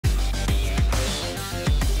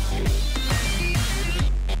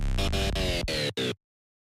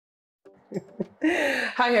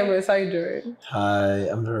Hi, Hermes. How you doing? Hi,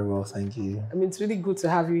 I'm very well, thank you. I mean, it's really good to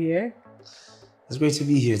have you here. It's great to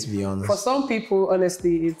be here, to be honest. For some people,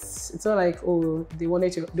 honestly, it's not like, oh, they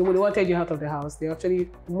wanted you out of the house. They actually,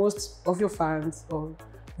 most of your fans or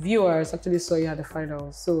viewers actually saw you at the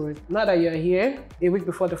finals. So now that you're here, a week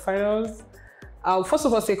before the finals, I'll first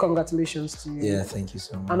of all say congratulations to you. Yeah, thank you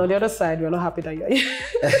so much. And on the other side, we're not happy that you're here.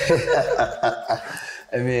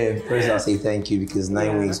 I mean, first I'll say thank you because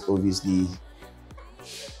 9 weeks, obviously,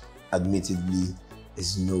 admittedly,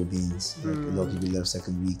 is no beans. Like, a lot of people left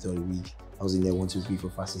second week, third week. I was in there 1, 2, 3, 4,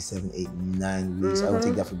 5, 6, 7, 8, 9 weeks. I don't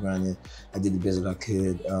take that for granted. I did the best that I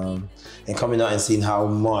could. And coming out and seeing how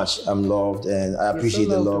much I'm loved, and I appreciate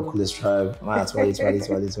the love, coolest tribe. I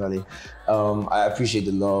appreciate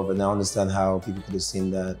the love, and I understand how people could have seen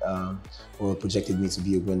that or projected me to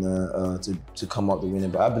be a winner, to come out the winner.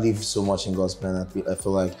 But I believe so much in God's plan. I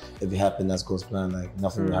feel like if it happened, that's God's plan. Like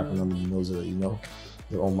nothing will happen under the nose of it, you know?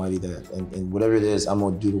 The Almighty that, and whatever it is, I'm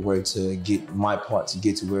gonna do the work to get my part to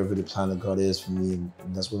get to wherever the plan of God is for me, and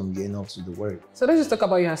that's what I'm getting up to, the work. So let's just talk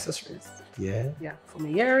about your accessories. Yeah. Yeah, from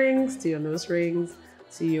your earrings to your nose rings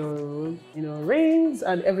to your rings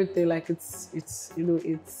and everything. Like it's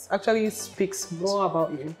actually speaks more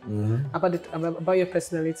about you, about your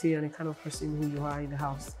personality and the kind of person who you are in the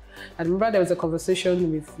house. I remember there was a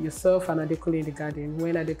conversation with yourself and Adekule in the garden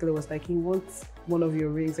when Adekule was like, he wants one of your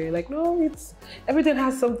rings, and you're like, no, everything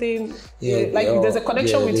has something. Yeah, like there's a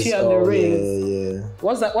connection with you and the rings. Yeah.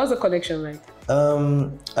 What's the connection like?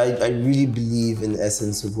 I really believe in the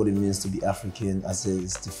essence of what it means to be African as it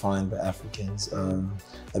is defined by Africans.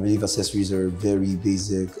 I believe accessories are a very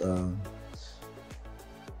basic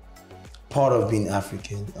part of being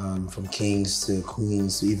African, from kings to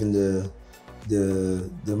queens to even the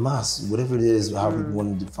mass, whatever it is, how people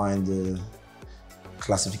want to define the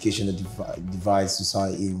classification that divides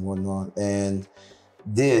society and whatnot. And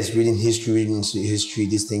reading into history,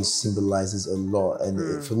 these things symbolizes a lot.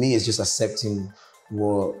 And for me, it's just accepting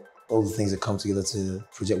what all the things that come together to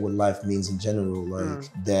project what life means in general, like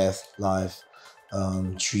death, life,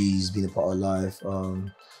 trees being a part of life,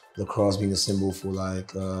 the cross being a symbol for like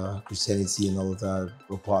Christianity and all of that,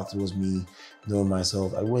 a path towards me knowing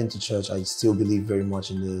myself. I went to church. I still believe very much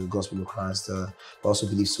in the gospel of Christ. I also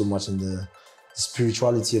believe so much in the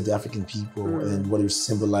spirituality of the African people and what it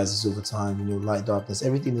symbolizes over time. You know, light, darkness,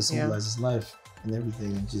 everything that symbolizes life and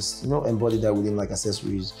everything, and just embody that within like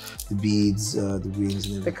accessories, the beads, the rings,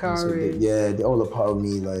 and everything. The carriage. So they're all a part of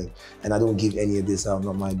me. Like, and I don't give any of this out.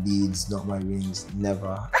 Not my beads, not my rings.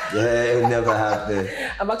 Never. Yeah, it will never happen.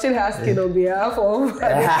 I'm actually asking on behalf of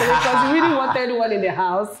because you really wanted one in the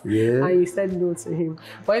house, and you said no to him.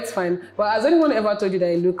 But it's fine. But has anyone ever told you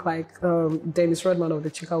that you look like Dennis Rodman of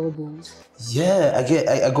the Chicago Bulls? Yeah,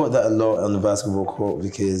 I got that a lot on the basketball court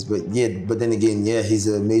but then again, he's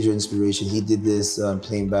a major inspiration. He did this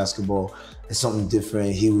playing basketball. It's something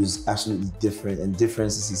different. He was absolutely different, and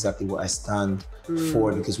difference is exactly what I stand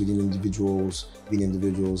for, because being individuals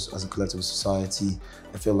as a collective society,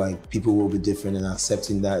 I feel like people will be different, and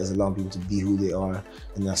accepting that is allowing people to be who they are,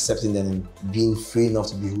 and accepting that and being free enough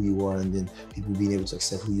to be who you are, and then people being able to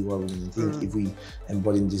accept who you are. And I think if we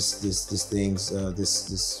embody these things,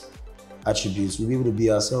 this attributes, we'll be able to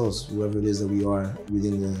be ourselves, whoever it is that we are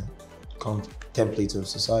within the template of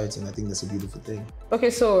society, and I think that's a beautiful thing. Okay,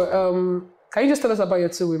 so can you just tell us about your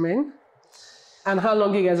two women and how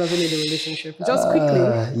long you guys have been in the relationship? Just quickly.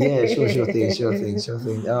 Yeah, sure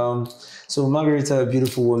thing. So Margarita, a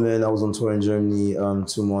beautiful woman. I was on tour in Germany,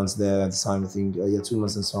 2 months there at the time. I think 2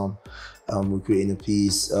 months and some. We're creating a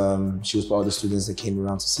piece. She was part of the students that came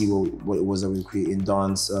around to see what it was that we were creating,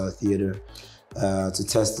 dance, theater. To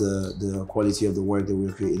test the quality of the work that we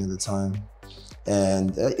were creating at the time.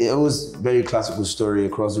 And it was a very classical story,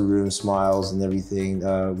 across the room, smiles and everything.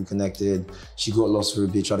 We connected. She got lost for a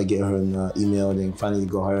bit, tried to get her an email, then finally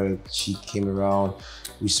got her. She came around,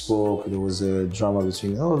 we spoke. There was a drama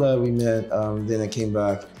between all that, we met. Then I came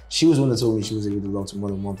back. She was one that told me she was able to belong to more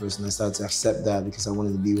than one person. I started to accept that because I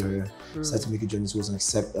wanted to be with her. Started to make a journey towards an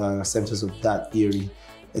acceptance of that theory.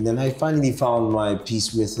 And then I finally found my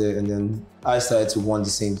peace with it, and then I started to want the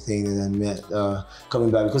same thing, and then met coming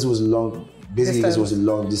back because it was a long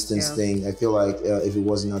distance thing. I feel like if it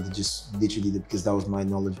wasn't out, just literally because that was my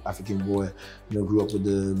knowledge, African boy, grew up with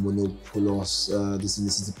the monopolos, this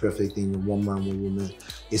is the perfect thing, one man, one woman.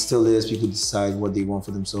 It still is. People decide what they want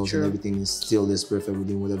for themselves, and everything is still this perfect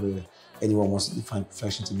within whatever anyone wants to define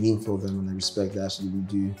perfection to mean for them, and I respect that. Actually, we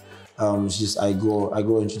do. It's just I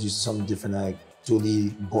go introduced to something different. I totally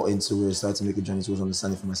bought into it, started to make a journey towards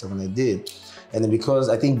understanding for myself, and I did. And then because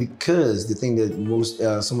the thing that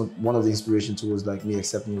one of the inspiration towards like me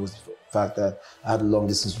accepting it was fact that I had a long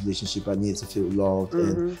distance relationship. I needed to feel loved,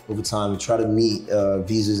 and over time, we tried to meet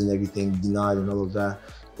visas and everything, denied and all of that.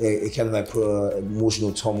 It kind of like put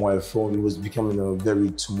emotional turmoil for me. It was becoming a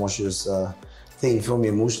very tumultuous thing for me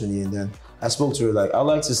emotionally. And then I spoke to her like, I'd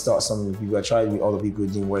like to start something with people. I tried to meet other people,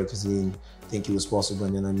 it didn't work because they didn't think it was possible.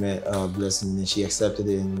 And then I met Blessing, and she accepted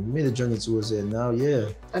it and made a journey towards it. And now, yeah.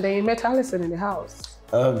 And then you met Allysn in the house.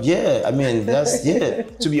 Yeah, I mean, that's, yeah.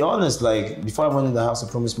 To be honest, like, before I went in the house, I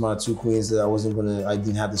promised my two queens that I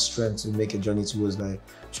didn't have the strength to make a journey towards, like,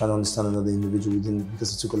 trying to understand another individual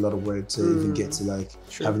because it took a lot of work to even get to, like,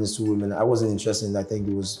 having these two women. I wasn't interested in it. I think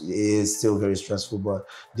it is still very stressful, but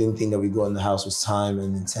the only thing that we got in the house was time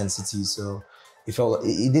and intensity. So it felt,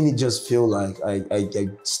 it didn't just feel like I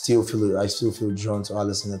still feel drawn to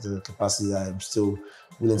Allysn at the capacity that I'm still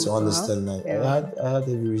willing to understand. Like, I had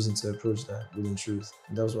every reason to approach that within truth.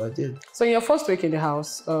 And that was what I did. So in your first week in the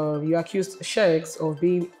house, you accused Sheggz of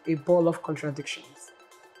being a ball of contradictions.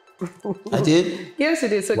 I did? Yes, you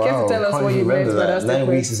did. So can you tell us what you meant by that statement?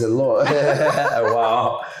 9 weeks is a lot.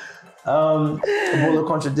 Wow. A ball of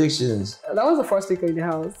contradictions. That was the first week in the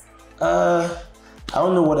house. I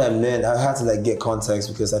don't know what I meant. I had to like get context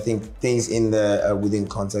because I think things in there within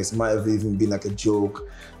context might have even been like a joke.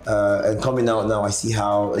 And coming out now, I see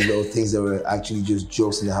how a lot of things that were actually just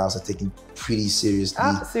jokes in the house are taken pretty seriously.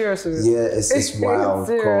 Seriously? Yeah, it's wild.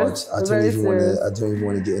 God, I don't even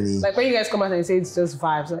want to get any. Like when you guys come out and say it's just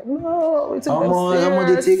vibes, like no, it's I'm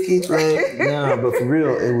on the ticket, right? Yeah, but for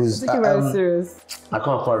real, it was. Very serious. I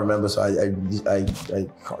can't quite remember, so I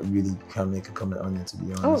can't make a comment on it, to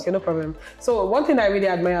be honest. Oh, okay, no problem. So one thing I really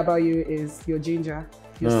admire about you is your ginger,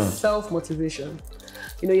 your self-motivation.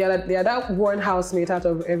 You know, you're that one housemate out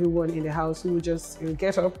of everyone in the house who just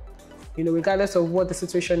get up, regardless of what the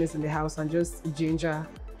situation is in the house, and just ginger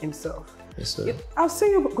himself. Yes, sir. I've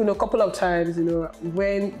seen you, a couple of times,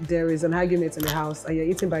 when there is an argument in the house and you're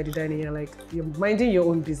eating by the dining, you're minding your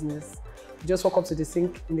own business. You just walk up to the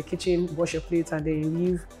sink in the kitchen, wash your plates, and then you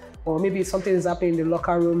leave. Or maybe something is happening in the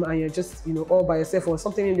locker room and you're just, all by yourself, or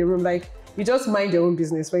something in the room, like you just mind your own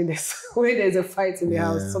business when there's a fight in the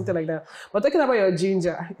house, something like that. But talking about your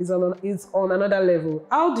ginger is on another level.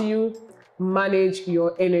 How do you manage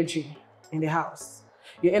your energy in the house?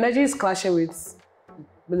 Your energy is clashing with,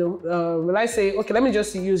 will I say, okay, let me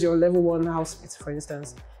just use your level 1 housemate, for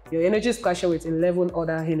instance. Your energy is clashing with 11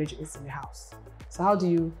 other energies in the house. So how do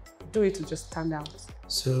you do it to just stand out?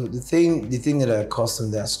 So the thing that I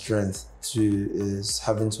accustomed that strength to is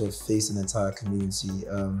having to face an entire community.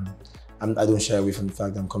 I don't shy away from the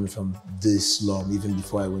fact that I'm coming from this slum. Even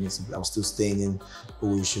before I went into, I was still staying in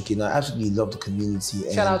OloriSuperGal. And I absolutely love the community.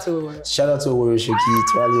 Shout out to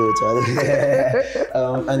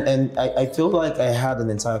OloriSuperGal, and I feel like I had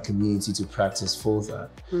an entire community to practice for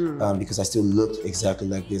that. Because I still looked exactly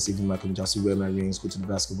like this. Even my community, I still wear my rings, go to the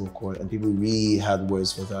basketball court, and people really had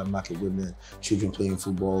words for that. Market women, children playing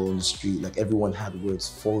football on the street. Like everyone had words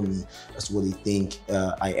for me as to what they think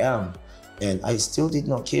I am. And I still did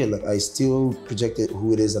not care. Like I still projected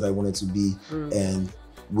who it is that I wanted to be. And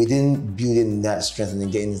within building that strength and then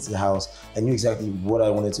getting into the house, I knew exactly what I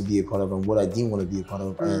wanted to be a part of and what I didn't want to be a part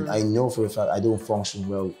of. And I know for a fact I don't function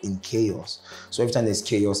well in chaos. So every time there's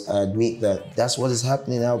chaos, I admit that that's what is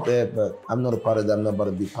happening out there, but I'm not a part of that. I'm not about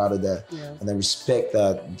to be part of that. And I respect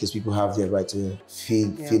that because people have their right to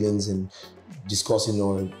feel feelings and discussing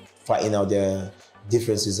or fighting out their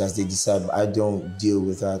differences as they decide, but I don't deal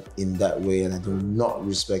with that in that way, and I do not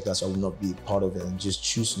respect that, so I will not be part of it and just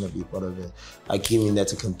choose to not be part of it. I came in there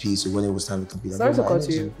to compete, so when it was time to compete, sorry to cut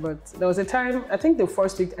you, but there was a time, I think the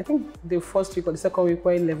first week or the second week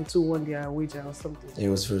when level 2 won their wager or something. It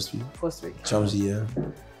was first week. First week. Chumsy, yeah.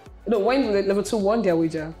 No, when level 2 won their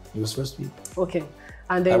wager. It was first week. Okay.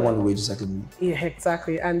 And then I won the wager second week. Yeah,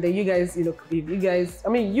 exactly. And then you guys, I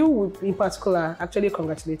mean, you in particular actually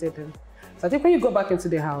congratulated them. So I think when you go back into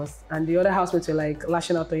the house and the other housemates were like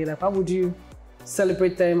lashing out on you, like, how would you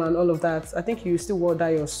celebrate them and all of that? I think you still wore that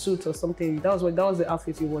your suit or something. That was the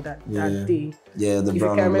outfit you wore that day. Yeah, the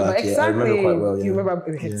brown and black. Exactly. Yeah, I remember quite well. Yeah. You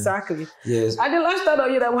remember exactly. Yes. And they lashed out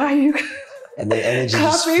on you, like, why are you and the energy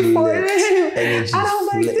happy for him? And I was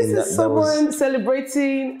like, this is someone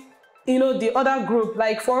celebrating, the other group.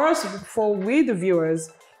 Like for us, for we the viewers,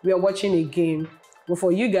 we are watching a game. But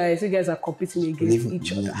for you guys are competing against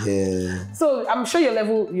each other. Yeah. So I'm sure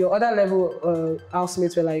your other level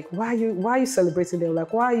housemates were like, why are you celebrating them?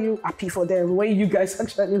 Like, why are you happy for them when you guys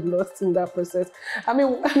actually lost in that process? I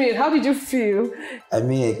mean, how did you feel? I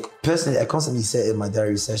mean, personally, I constantly say in my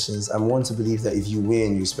diary sessions, I'm one to believe that if you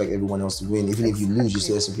win, you expect everyone else to win. Even if you lose, you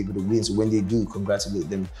still expect people to win. So when they do, congratulate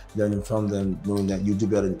them, learning from them, knowing that you do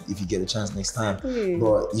better if you get a chance next time.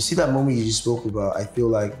 But you see that moment you just spoke about, I feel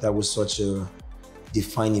like that was such a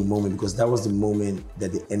defining moment because that was the moment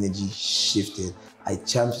that the energy shifted. I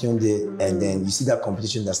championed it, and then you see that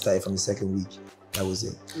competition that started from the second week. That was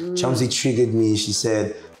it. Chamsy triggered me. She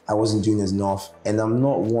said I wasn't doing enough, and I'm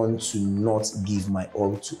not one to not give my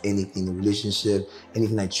all to anything, a relationship,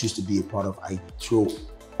 anything I choose to be a part of. I throw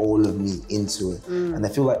all of me into it, and I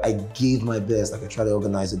feel like I gave my best. Like I tried to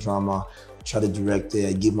organize the drama, try to direct it.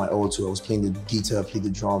 I gave my all to it. I was playing the guitar, played the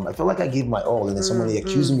drum. I felt like I gave my all, and then somebody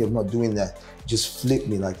accusing me of not doing that just flipped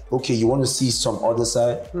me like, okay, you want to see some other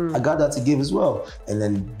side? I got that to give as well. And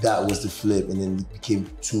then that was the flip, and then it became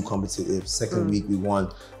too competitive. Second week we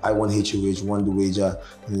won. I won HOH, won the wager,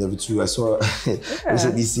 and level 2. I saw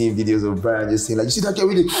recently seeing videos of Brian just saying like, you see that guy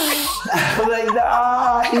with it? I'm like,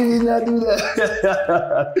 nah, he did not do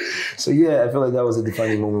that. So yeah, I feel like that was a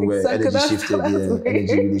defining moment where energy shifted.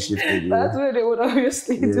 Energy really shifted. That's where they would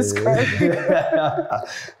obviously describe it.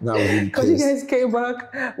 Now really because you guys came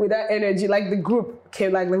back with that energy, like the group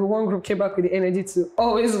came, like one group came back with the energy to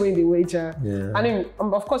always win the wager. I mean,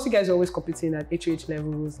 of course, you guys are always competing at HOH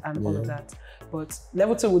levels and all of that. But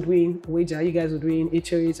level 2 would win wager, you guys would win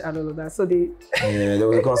HOH and all of that. So they there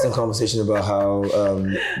was a constant conversation about how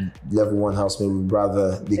level 1 housemate would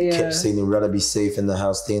rather, they kept saying they'd rather be safe in the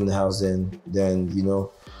house, stay in the house than you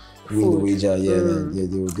know, win the wager.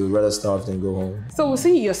 They would rather starve than go home. So we'll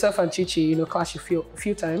see yourself and Chichi, you know, clash a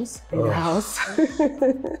few times in the house.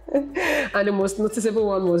 And the most noticeable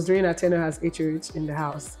one was during Athena has HOH in the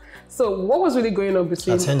house. So what was really going on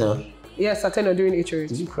between Athena? Yes, Athena during HOH.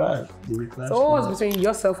 Did you cry? Did we cry? So what was between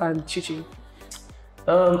yourself and Chichi?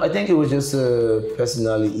 I think it was just a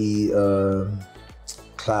personality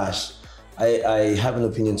clash. I have an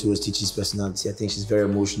opinion towards Chichi's personality. I think she's very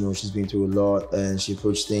emotional. She's been through a lot, and she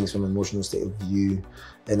approaches things from an emotional state of view.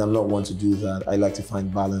 And I'm not one to do that. I like to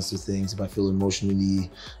find balance to things. If I feel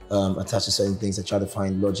emotionally attached to certain things, I try to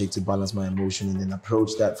find logic to balance my emotion and then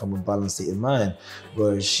approach that from a balanced state of mind.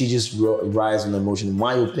 But she just rides on emotion, in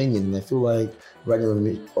my opinion. And I feel like riding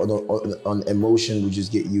on emotion would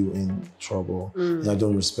just get you in trouble. And I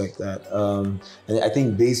don't respect that. And I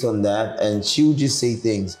think based on that, and she would just say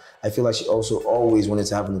things. I feel like she also always wanted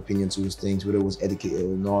to have an opinion towards things, whether it was etiquette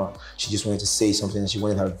or not. She just wanted to say something, and she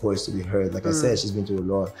wanted her voice to be heard. Like I said, she's been through a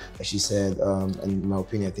lot. Like she said, in my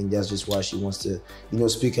opinion, I think that's just why she wants to, you know,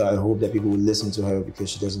 speak out. I hope that people will listen to her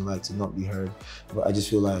because she doesn't like to not be heard. But I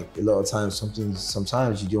just feel like a lot of times,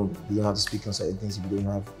 sometimes you don't have to speak on certain things if you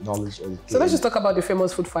don't have knowledge. So let's just talk about the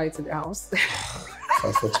famous food fight in the house.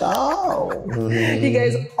 Fight for chow. You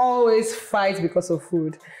guys always fight because of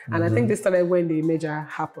food. And I think this started when the major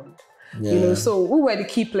happened. You know, so who were the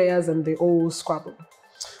key players in the old Scrabble?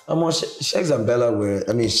 Sheggz and Bella were,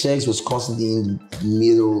 I mean, Sheggz was constantly in the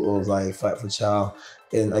middle of like fight for chow.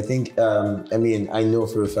 And I think, I mean, I know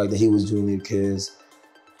for a fact that he was doing it because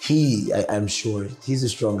I'm sure he's a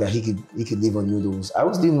strong guy. He could live on noodles. I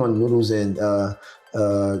was living on noodles and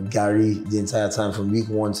Gary the entire time from week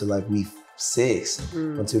 1 to like week 6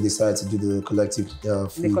 until they started to do the collective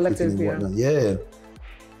food and whatnot.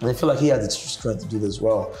 And I feel like he had the strength to do this as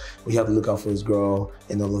well. But he had to look out for his girl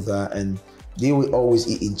and all of that. And they were always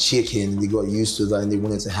eating chicken, and they got used to that, and they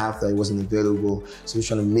wanted to have that. It wasn't available, so he was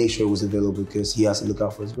trying to make sure it was available because he has to look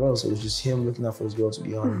out for his girl. So it was just him looking out for his girl, to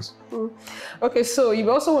be honest. Okay, so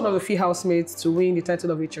you're also one of the few housemates to win the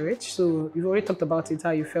title of HOH. So you've already talked about it, how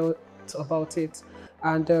you felt about it,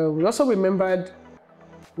 and we also remembered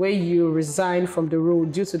where you resigned from the role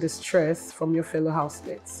due to the stress from your fellow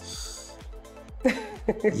housemates.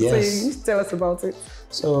 Yes. So you tell us about it.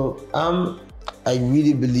 So I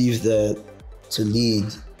really believe that to lead,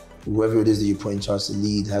 whoever it is that you put in charge to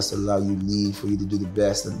lead has to allow you lead for you to do the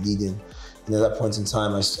best at leading. And at that point in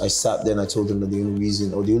time, I sat there and I told them that the only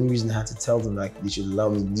reason I had to tell them like they should allow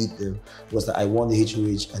me to lead them was that I won the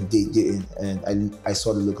HOH and they didn't. And I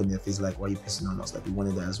saw the look on their face like, why are you pissing on us? Like we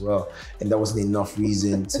wanted that as well. And that wasn't enough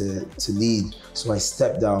reason to lead. So I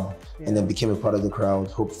stepped down and then became a part of the crowd,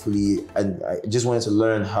 hopefully. And I just wanted to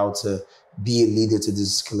learn how to be a leader to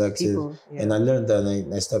this collective. And I learned that,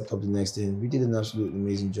 and I stepped up the next day, and we did an absolutely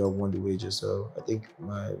amazing job, won the wager. So I think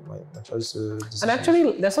my choice. And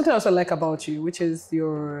actually, there's something else I like about you, which is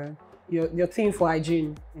your your thing for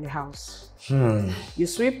hygiene in the house? You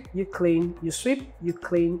sweep, you clean, you sweep, you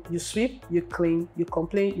clean, you sweep, you clean, you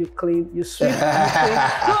complain, you clean, you sweep, you clean.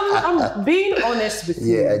 No, I'm being honest with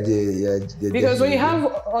you. Yeah, I did. Yeah, I did. Because when you have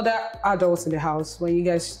other adults in the house, when you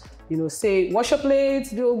guys, say, wash your plates,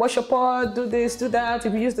 wash your pot, do this, do that.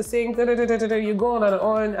 If you use the sink, you go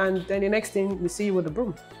on, and then the next thing, we see you with the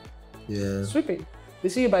broom. Yeah. Sweeping. We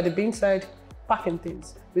see you by the bin side, packing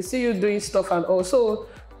things. We see you doing stuff, and also,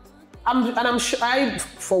 I'm sure,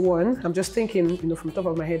 for one, I'm just thinking, from the top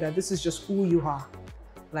of my head, that this is just who you are.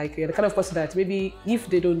 Like, you're the kind of person that maybe if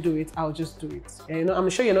they don't do it, I'll just do it. And, I'm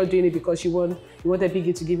sure you're not doing it because you want a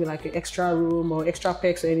biggie to give you like an extra room or extra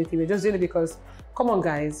pecs or anything. You're just doing it because, come on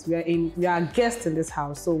guys, we are guests in this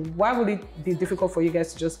house. So why would it be difficult for you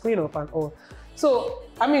guys to just clean up and all? So,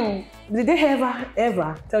 I mean, did they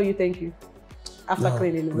ever tell you thank you after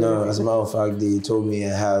cleaning? No, as a matter of fact, they told me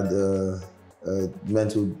I had a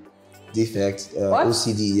mental defect,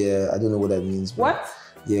 OCD. Yeah, I don't know what that means. What?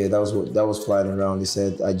 Yeah, that was flying around. They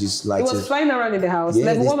said I just like it was flying around in the house. Yeah,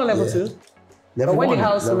 level 1 or level 2? Level 1.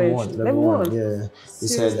 Level 1. Yeah. They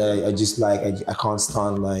said I just like I can't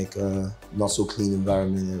stand like not so clean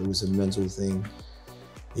environment. It was a mental thing.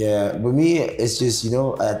 Yeah, but me, it's just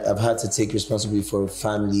I've had to take responsibility for a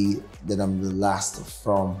family that I'm the last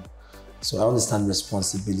from. So I understand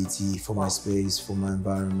responsibility for my space, for my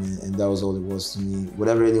environment, and that was all it was to me.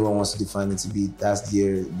 Whatever anyone wants to define it to be, that's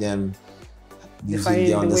them using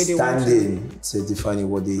their understanding to define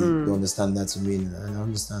what they understand that to mean, and I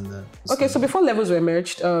understand that. Okay, so before levels were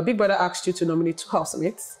merged, Big Brother asked you to nominate 2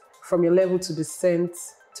 housemates from your level to be sent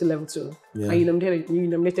to level 2, and you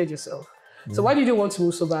nominated yourself. So why did you want to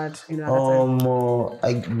move so bad? At that time?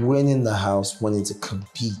 I went in the house wanting to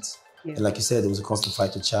compete. Yeah. And like you said, it was a constant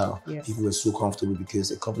fight to chow. Yes. People were so comfortable because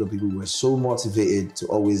a couple of people were so motivated to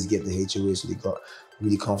always get the HOA, so they got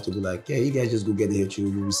really comfortable. Like, yeah, you guys just go get the HOA,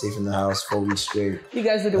 we'll be safe in the house 4 weeks straight. You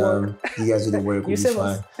guys do the work. You guys do the work, we'll be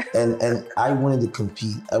fine. And I wanted to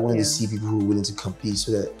compete. I wanted to see people who were willing to compete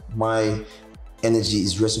so that my energy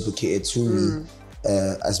is reciprocated to me.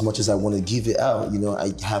 As much as I want to give it out,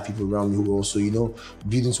 I have people around me who are also,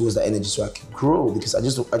 building towards that energy so I can grow, because I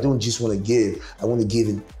don't just want to give, I want to give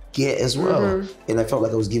and get as well. And I felt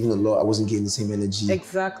like I was giving a lot, I wasn't getting the same energy.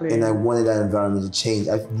 Exactly. And I wanted that environment to change.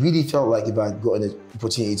 I really felt like if I had gotten an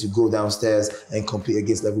opportunity to go downstairs and compete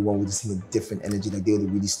against level 1 with the same different energy, like they would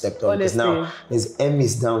have really stepped up. Because now there's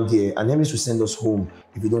Hermes down there, and Hermes will send us home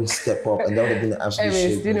if we don't step up, and that would have been an absolute shame.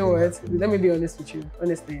 Hermes, do you know what? Let me be honest with you,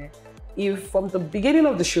 honestly. If from the beginning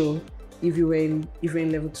of the show, if you were in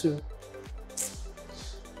level 2,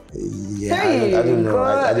 yeah, I don't know.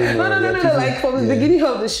 I don't know. No. Like from the beginning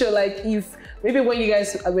of the show, like if maybe when you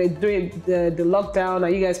guys were doing the lockdown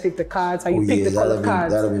and you guys picked the cards and you picked the colored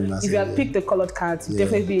cards, if you had picked the colored cards, you'd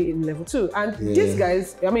definitely be in level 2. And these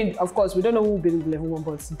guys, I mean, of course, we don't know who will be in level 1,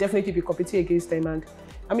 but definitely be competing against them. And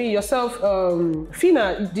I mean, yourself,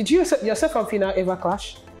 Fina, did you yourself and Fina ever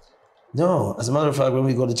clash? No, as a matter of fact, when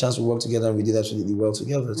we got the chance to work together, and we did absolutely well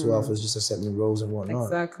together. 2 alphas just accepting roles and whatnot.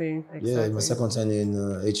 Exactly. Yeah, my second time in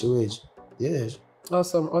HOH. Yeah.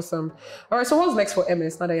 Awesome. All right, so what's next for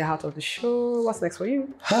Hermes now that you're out of the show? What's next for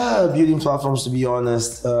you? Building platforms, to be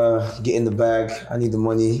honest. Get in the bag. I need the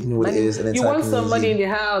money. You know what it is. And you want some money in the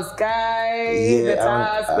house, guys.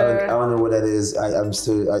 Yeah, I don't know what that is. I'm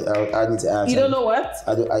still. I need to ask. You don't know what?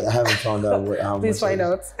 I haven't found out what. How Please much find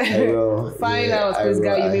out. I will. Find out, please,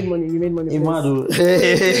 guy. You made money. You made money. Please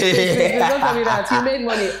don't tell me that. You made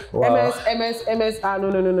money. Wow. MS.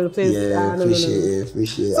 No. Please. Yeah,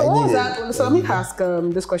 appreciate it. So what was that? So let me ask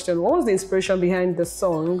this question. What was the inspiration behind the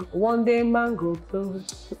song One Day Mango Blow?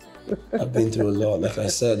 I've been through a lot. Like I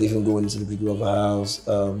said, even going into the Big Brother house,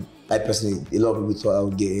 I personally, a lot of people thought I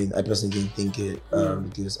would get in. I personally didn't think it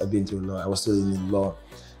because I've been through a lot. I was still in a lot.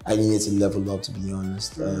 I needed to level up, to be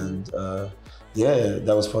honest. And yeah,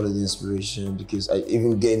 that was part of the inspiration, because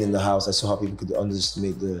even getting in the house, I saw how people could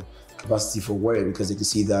underestimate the capacity for worry, because they could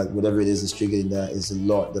see that whatever it is that's triggering that is a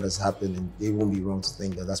lot that has happened, and they won't be wrong to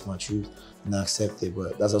think that that's my truth and I accept it.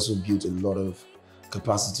 But that's also built a lot of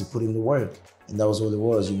capacity to put in the work, and that was all it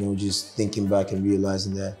was, just thinking back and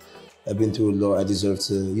realizing that I've been through a lot. I deserve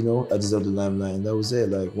to, I deserve the limelight, and that was it.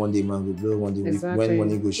 Like, one day man will blow, one day when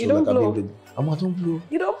money go show. Like, I don't blow.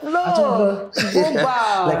 You don't blow.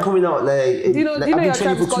 Like coming out, like do you know I've been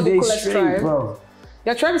training for 2 days straight, bro.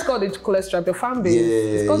 Your tribe is called the Coolest Tribe. Your fan base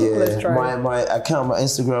it's called the Coolest Tribe. My account, my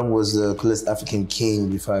Instagram was Coolest African King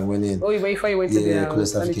before I went in. Oh, before you went to the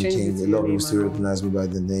Coolest African King. A lot of people still recognize me by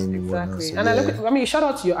the name and whatnot. So, and I mean, shout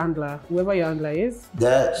out to your handler, whoever your handler is.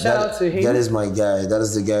 Shout out to him. That is my guy. That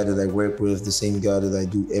is the guy that I work with, the same guy that I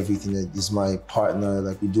do everything. That is my partner.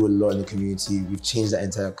 Like, we do a lot in the community. We've changed that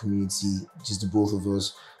entire community, just the both of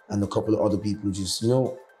us and a couple of other people, just, you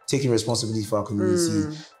know, taking responsibility for our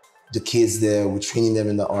community. The kids there, we're training them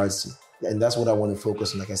in the arts. And that's what I want to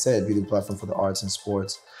focus on. Like I said, building a platform for the arts and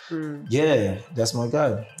sports. Yeah, that's my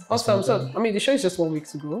guy. Awesome. So, I mean, the show is just 1 week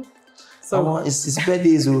to go. So it's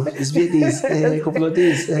birthdays, it's birthdays, a couple of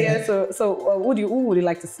days. Yeah. So who would you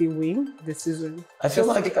like to see win this season? I feel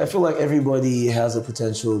like everybody has a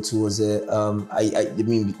potential towards it. I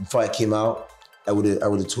mean, before I came out, I would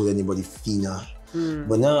have told anybody Fina.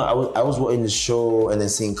 But now I was watching the show and then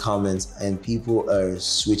seeing comments, and people are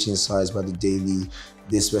switching sides by the daily.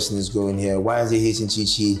 This person is going here. Why is he hating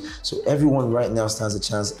Chi-Chi? So everyone right now stands a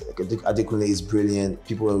chance. Adekunle is brilliant.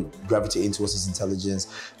 People are gravitating towards his intelligence.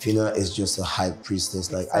 Fina is just a high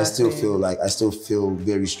priestess. Like, I still feel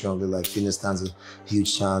very strongly like Fina stands a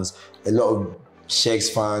huge chance. A lot of Sheggz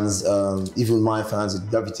fans, even my fans, are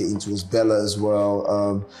gravitating towards Bella as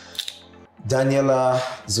well. Daniela,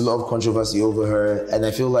 there's a lot of controversy over her, and I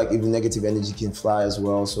feel like even negative energy can fly as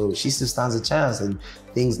well. So she still stands a chance, and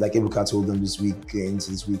things like Ebuka told them this week, into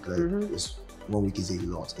this week, like 1 week is a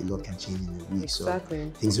lot. A lot can change in a week, so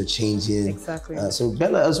things are changing. So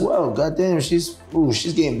Bella as well, goddamn, she's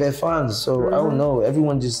getting bad fans. So I don't know,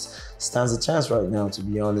 everyone just stands a chance right now, to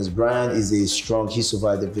be honest. Brian is he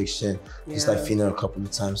survived eviction, just like Fina a couple of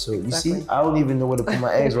times. So you see, I don't even know where to put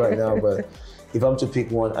my eggs right now, but if I'm to pick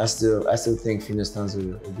one, I still think Fina stands a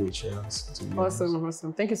great chance.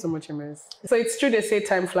 Awesome. Thank you so much, Hermes. So it's true they say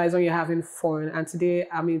time flies when you're having fun. And today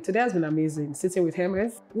has been amazing. Sitting with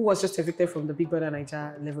Hermes, who was just evicted from the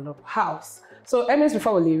BBNaija Level Up house. So Hermes,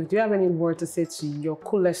 before we leave, do you have any word to say to your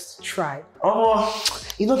coolest tribe?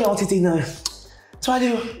 You know, I want to take now.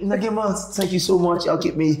 Thank you so much. Y'all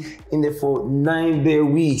keep me in there for 9 bare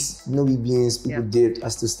weeks. No BBNs, people dipped, I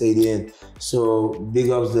still stayed in. So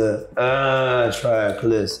big ups the tribe,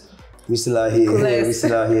 Coolest. We still out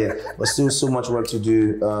here. But still so much work to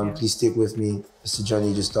do. Please stick with me. It's the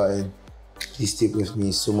journey just started. Please stick with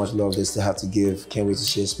me. So much love that I still have to give. Can't wait to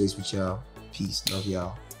share space with y'all. Peace, love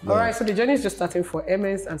y'all. All right, so the journey is just starting for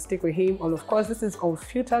Hermes, and stick with him. And of course, this is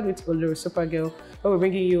Unfiltered with OloriSuperGal, where we're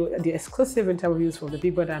bringing you the exclusive interviews from the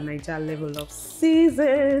BBNaija Level Up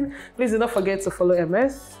season. Please do not forget to follow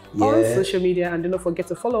Hermes on social media, and do not forget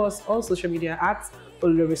to follow us on social media at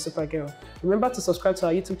OloriSuperGal. Remember to subscribe to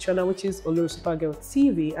our YouTube channel, which is OloriSuperGal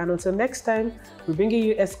TV. And until next time, we're bringing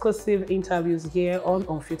you exclusive interviews here on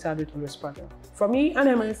Unfiltered with OloriSuperGal. From me and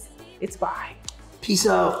Hermes, it's bye. Peace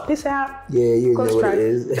out. Peace out. Yeah, you know what it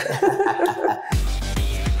is.